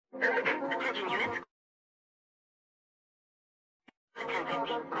Attention units.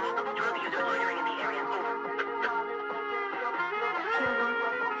 1050. Drug users loitering in the area.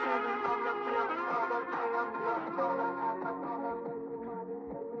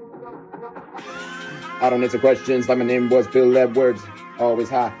 I don't answer questions like my name was Bill Edwards. Always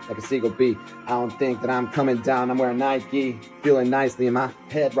high like a seagull bee. I don't think that I'm coming down. I'm wearing Nike, feeling nicely in my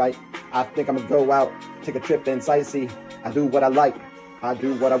head right. I think I'm gonna go out, take a trip and sightsee. I do what I like. I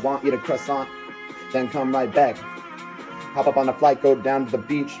do what I want, eat a croissant, then come right back. Hop up on a flight, go down to the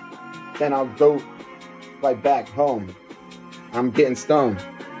beach, then I'll go right back home. I'm getting stoned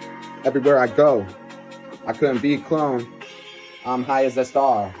everywhere I go. I couldn't be a clone. I'm high as a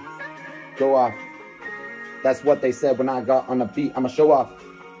star. Go off. That's what they said when I got on the beat. I'ma show off.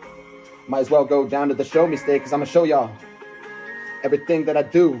 Might as well go down to the show me stage, cause I'ma show y'all everything that I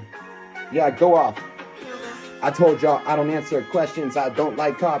do. Yeah, I go off. I told y'all I don't answer questions. I don't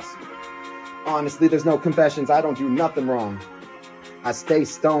like cops. Honestly, there's no confessions. I don't do nothing wrong. I stay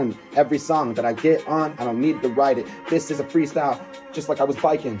stoned every song that I get on. I don't need to write it. This is a freestyle, just like I was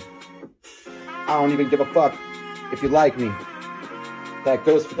biking. I don't even give a fuck if you like me. That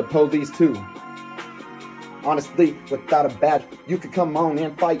goes for the police too. Honestly, without a badge, you could come on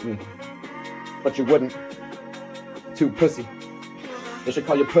and fight me, but you wouldn't. Too pussy. They should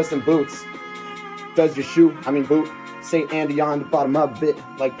call you Puss in Boots. Does your shoe, boot, say Andy on the bottom of it,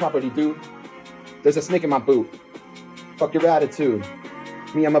 like property dude. There's a snake in my boot. Fuck your attitude.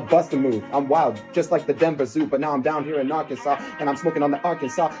 Me, I'm a buster move. I'm wild, just like the Denver Zoo, but now I'm down here in Arkansas, and I'm smoking on the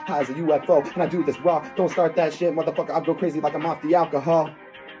Arkansas high as a UFO, and I do this raw. Don't start that shit, motherfucker. I'll go crazy like I'm off the alcohol.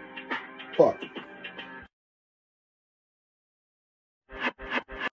 Fuck.